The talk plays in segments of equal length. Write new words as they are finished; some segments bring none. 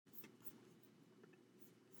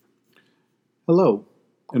Hello,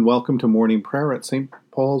 and welcome to morning prayer at St.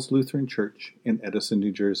 Paul's Lutheran Church in Edison,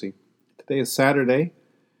 New Jersey. Today is Saturday,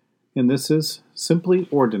 and this is simply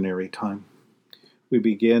ordinary time. We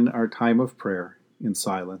begin our time of prayer in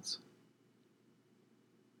silence.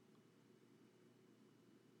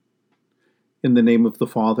 In the name of the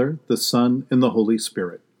Father, the Son, and the Holy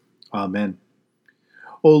Spirit. Amen.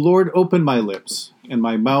 O Lord, open my lips, and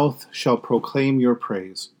my mouth shall proclaim your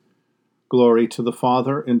praise. Glory to the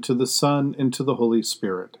Father, and to the Son, and to the Holy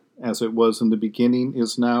Spirit, as it was in the beginning,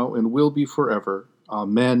 is now, and will be forever.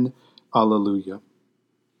 Amen. Alleluia.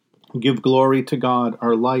 Give glory to God,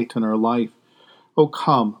 our light and our life. O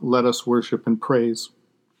come, let us worship and praise.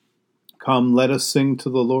 Come, let us sing to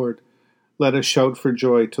the Lord. Let us shout for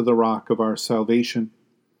joy to the rock of our salvation.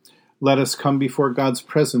 Let us come before God's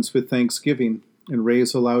presence with thanksgiving, and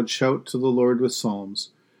raise a loud shout to the Lord with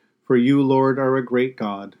psalms. For you, Lord, are a great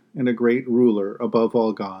God, and a great ruler above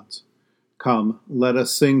all gods. Come, let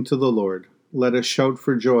us sing to the Lord. Let us shout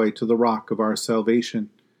for joy to the rock of our salvation.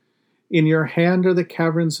 In your hand are the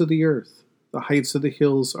caverns of the earth. The heights of the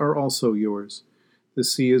hills are also yours. The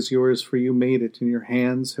sea is yours, for you made it, and your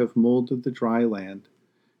hands have molded the dry land.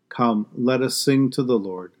 Come, let us sing to the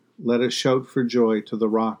Lord. Let us shout for joy to the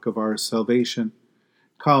rock of our salvation.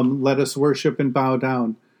 Come, let us worship and bow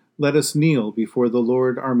down. Let us kneel before the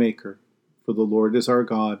Lord our Maker. For the Lord is our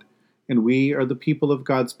God, and we are the people of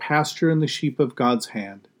God's pasture and the sheep of God's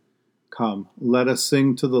hand. Come, let us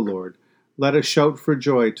sing to the Lord. Let us shout for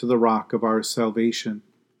joy to the rock of our salvation.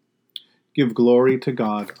 Give glory to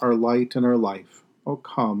God, our light and our life. O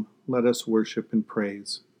come, let us worship and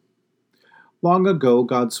praise. Long ago,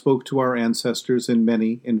 God spoke to our ancestors in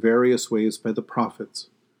many and various ways by the prophets.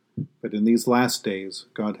 But in these last days,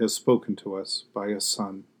 God has spoken to us by a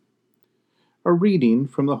Son. A reading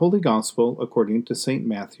from the Holy Gospel according to St.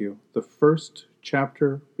 Matthew, the first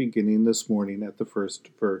chapter, beginning this morning at the first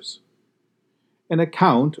verse. An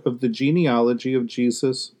account of the genealogy of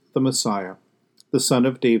Jesus, the Messiah, the son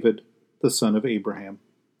of David, the son of Abraham.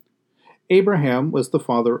 Abraham was the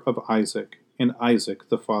father of Isaac, and Isaac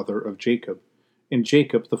the father of Jacob, and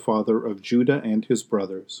Jacob the father of Judah and his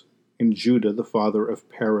brothers, and Judah the father of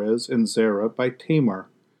Perez and Zerah by Tamar,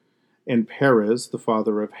 and Perez the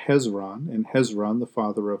father of Hezron, and Hezron the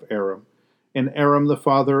father of Aram, and Aram the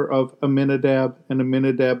father of Amminadab, and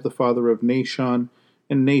Amminadab the father of Nahshon,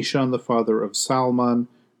 and Nahshon the father of Salmon,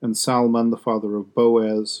 and Salmon the father of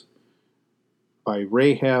Boaz by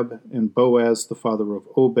Rahab, and Boaz the father of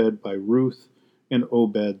Obed by Ruth, and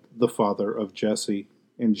Obed the father of Jesse,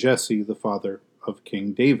 and Jesse the father of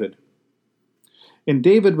King David. And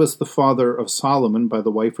David was the father of Solomon by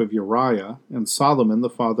the wife of Uriah, and Solomon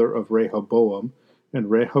the father of Rehoboam,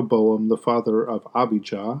 and Rehoboam the father of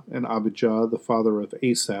Abijah, and Abijah the father of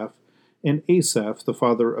Asaph, and Asaph the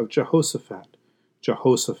father of Jehoshaphat.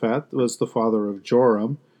 Jehoshaphat was the father of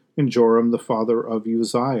Joram, and Joram the father of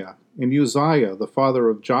Uzziah, and Uzziah the father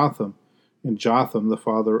of Jotham, and Jotham the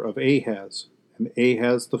father of Ahaz, and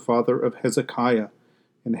Ahaz the father of Hezekiah,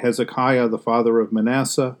 and Hezekiah the father of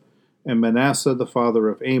Manasseh, and Manasseh the father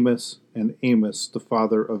of Amos, and Amos the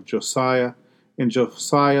father of Josiah, and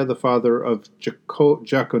Josiah the father of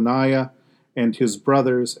Jeconiah, and his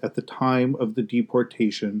brothers at the time of the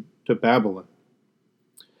deportation to Babylon.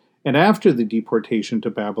 And after the deportation to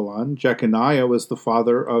Babylon, Jeconiah was the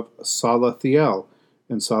father of Salathiel,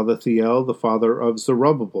 and Salathiel the father of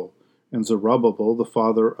Zerubbabel, and Zerubbabel the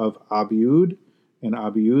father of Abiud, and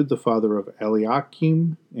Abiud the father of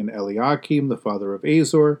Eliakim, and Eliakim the father of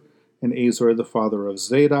Azor, and Azor the father of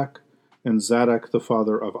Zadok, and Zadok the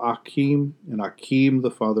father of Achim, and Achim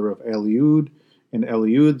the father of Eliud, and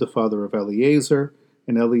Eliud the father of Eleazar,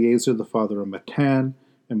 and Eleazar the father of Matan,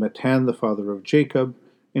 and Matan the father of Jacob,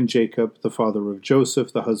 and Jacob the father of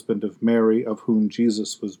Joseph, the husband of Mary, of whom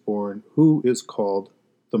Jesus was born, who is called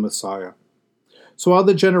the Messiah. So all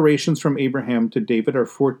the generations from Abraham to David are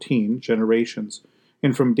 14 generations,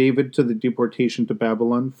 and from David to the deportation to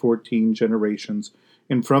Babylon, 14 generations,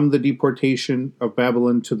 and from the deportation of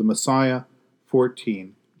Babylon to the Messiah,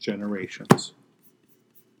 14 generations.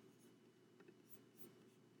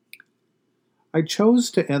 I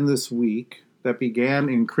chose to end this week that began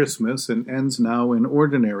in Christmas and ends now in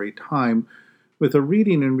ordinary time with a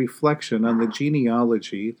reading and reflection on the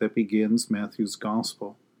genealogy that begins Matthew's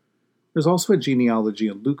Gospel. There's also a genealogy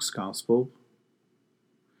in Luke's Gospel,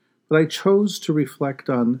 but I chose to reflect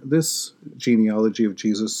on this genealogy of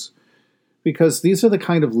Jesus because these are the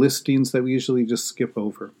kind of listings that we usually just skip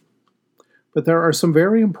over. But there are some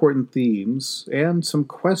very important themes and some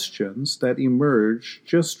questions that emerge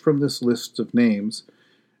just from this list of names,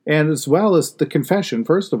 And as well as the confession,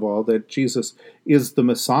 first of all, that Jesus is the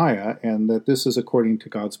Messiah and that this is according to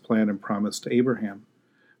God's plan and promise to Abraham.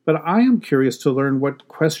 But I am curious to learn what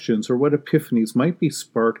questions or what epiphanies might be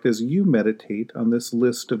sparked as you meditate on this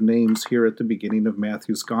list of names here at the beginning of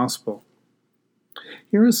Matthew's Gospel.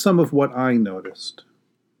 Here is some of what I noticed.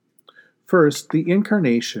 First, the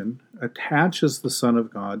Incarnation attaches the Son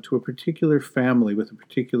of God to a particular family with a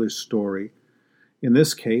particular story. In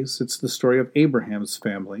this case, it's the story of Abraham's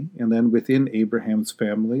family, and then within Abraham's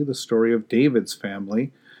family, the story of David's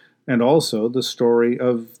family, and also the story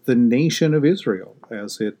of the nation of Israel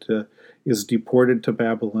as it is deported to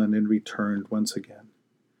Babylon and returned once again.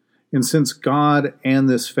 And since God and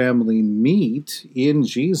this family meet in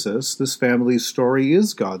Jesus, this family's story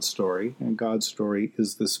is God's story, and God's story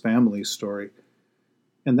is this family's story.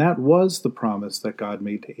 And that was the promise that God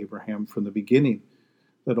made to Abraham from the beginning,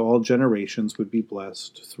 that all generations would be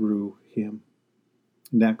blessed through him.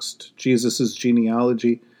 Next, Jesus'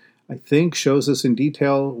 genealogy, I think, shows us in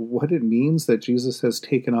detail what it means that Jesus has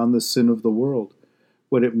taken on the sin of the world,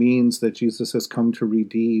 what it means that Jesus has come to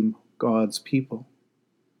redeem God's people.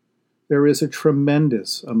 There is a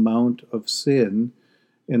tremendous amount of sin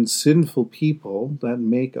and sinful people that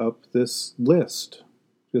make up this list,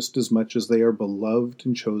 just as much as they are beloved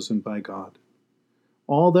and chosen by God.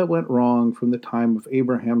 All that went wrong from the time of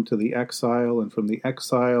Abraham to the exile, and from the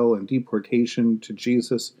exile and deportation to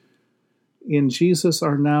Jesus, in Jesus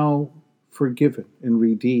are now forgiven and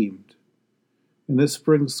redeemed. And this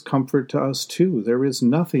brings comfort to us too. There is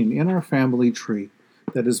nothing in our family tree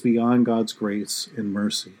that is beyond God's grace and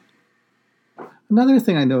mercy. Another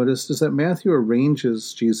thing I noticed is that Matthew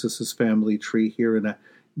arranges Jesus' family tree here in a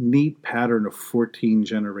neat pattern of 14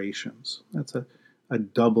 generations. That's a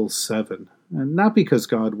double 7. And not because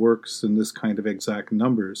God works in this kind of exact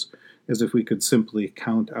numbers, as if we could simply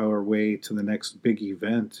count our way to the next big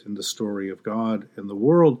event in the story of God and the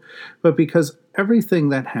world, but because everything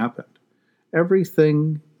that happened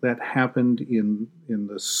in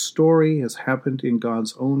the story has happened in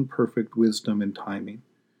God's own perfect wisdom and timing,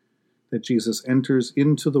 that Jesus enters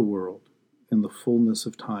into the world in the fullness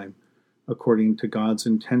of time, according to God's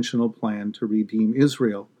intentional plan to redeem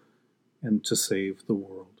Israel and to save the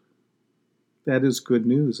world. That is good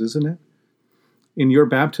news, isn't it? In your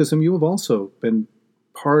baptism, you have also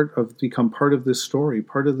become part of this story,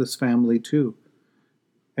 part of this family too.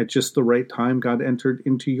 At just the right time, God entered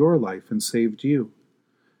into your life and saved you.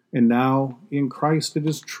 And now in Christ, it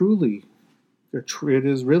is really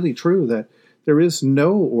true that there is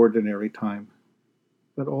no ordinary time,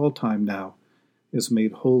 but all time now is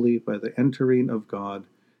made holy by the entering of God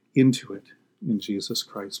into it in Jesus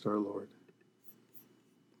Christ our Lord.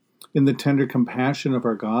 In the tender compassion of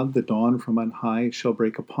our God, the dawn from on high shall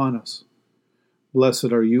break upon us.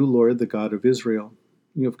 Blessed are you, Lord, the God of Israel.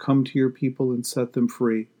 You have come to your people and set them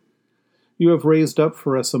free. You have raised up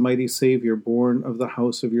for us a mighty Savior, born of the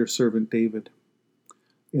house of your servant David.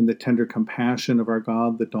 In the tender compassion of our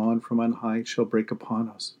God, the dawn from on high shall break upon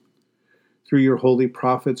us. Through your holy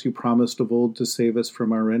prophets you promised of old to save us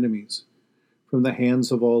from our enemies, from the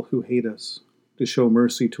hands of all who hate us, to show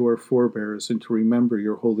mercy to our forebears and to remember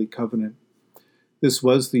your holy covenant. This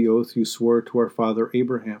was the oath you swore to our father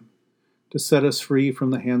Abraham, to set us free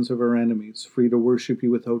from the hands of our enemies, free to worship you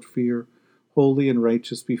without fear, holy and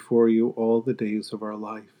righteous before you all the days of our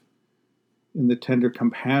life. In the tender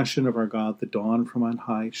compassion of our God, the dawn from on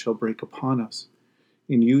high shall break upon us.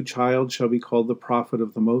 In you, child, shall be called the prophet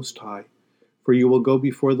of the Most High, for you will go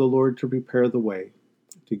before the Lord to prepare the way,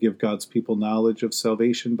 to give God's people knowledge of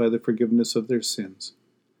salvation by the forgiveness of their sins.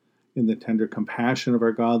 In the tender compassion of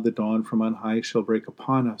our God, the dawn from on high shall break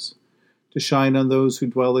upon us, to shine on those who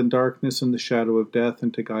dwell in darkness and the shadow of death,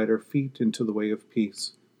 and to guide our feet into the way of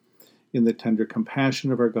peace. In the tender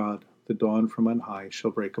compassion of our God, the dawn from on high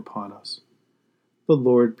shall break upon us. The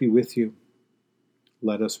Lord be with you.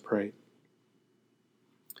 Let us pray.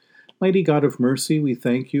 Mighty God of mercy, we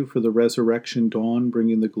thank you for the resurrection dawn,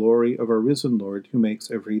 bringing the glory of our risen Lord, who makes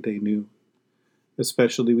every day new.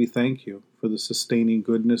 Especially we thank you for the sustaining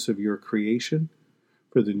goodness of your creation,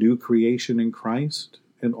 for the new creation in Christ,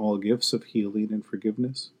 and all gifts of healing and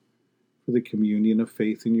forgiveness, for the communion of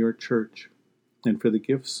faith in your church, and for the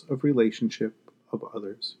gifts of relationship of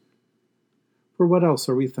others. For what else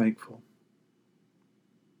are we thankful?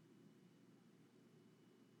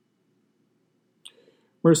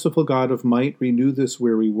 Merciful God of might, renew this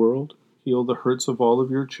weary world, heal the hurts of all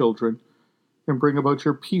of your children, and bring about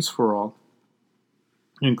your peace for all.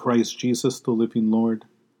 In Christ Jesus, the living Lord.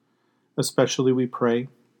 Especially we pray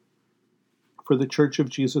for the Church of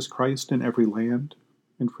Jesus Christ in every land,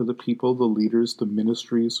 and for the people, the leaders, the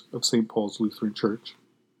ministries of St. Paul's Lutheran Church.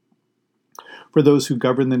 for those who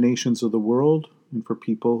govern the nations of the world, and for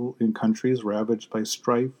people in countries ravaged by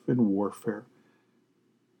strife and warfare,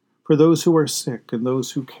 for those who are sick and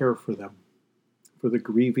those who care for them, for the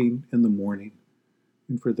grieving and the mourning,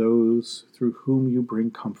 and for those through whom you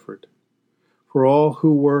bring comfort, for all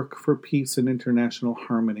who work for peace and international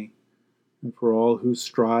harmony, and for all who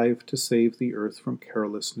strive to save the earth from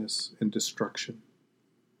carelessness and destruction.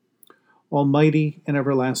 Almighty and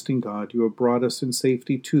everlasting God, you have brought us in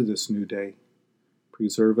safety to this new day.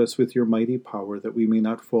 Preserve us with your mighty power, that we may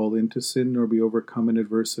not fall into sin nor be overcome in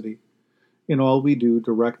adversity. In all we do,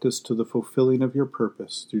 direct us to the fulfilling of your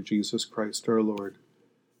purpose, through Jesus Christ our Lord.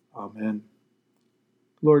 Amen.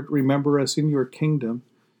 Lord, remember us in your kingdom,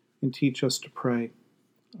 and teach us to pray.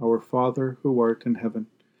 Our Father, who art in heaven,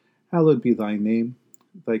 hallowed be thy name.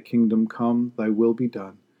 Thy kingdom come, thy will be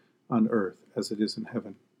done, on earth as it is in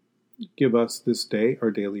heaven. Give us this day our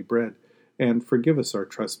daily bread, and forgive us our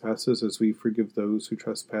trespasses as we forgive those who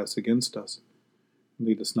trespass against us.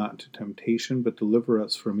 Lead us not into temptation, but deliver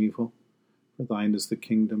us from evil. For thine is the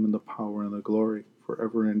kingdom and the power and the glory,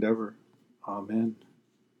 forever and ever. Amen.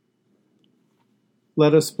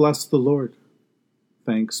 Let us bless the Lord.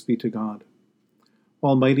 Thanks be to God.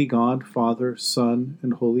 Almighty God, Father, Son,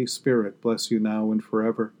 and Holy Spirit, bless you now and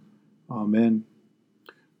forever. Amen.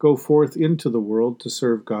 Go forth into the world to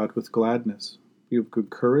serve God with gladness. Be of good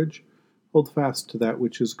courage. Hold fast to that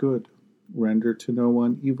which is good. Render to no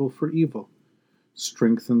one evil for evil.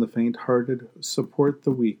 Strengthen the faint-hearted. Support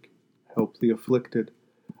the weak. Help the afflicted.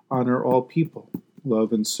 Honor all people.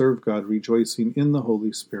 Love and serve God, rejoicing in the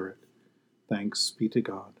Holy Spirit. Thanks be to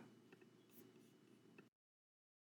God.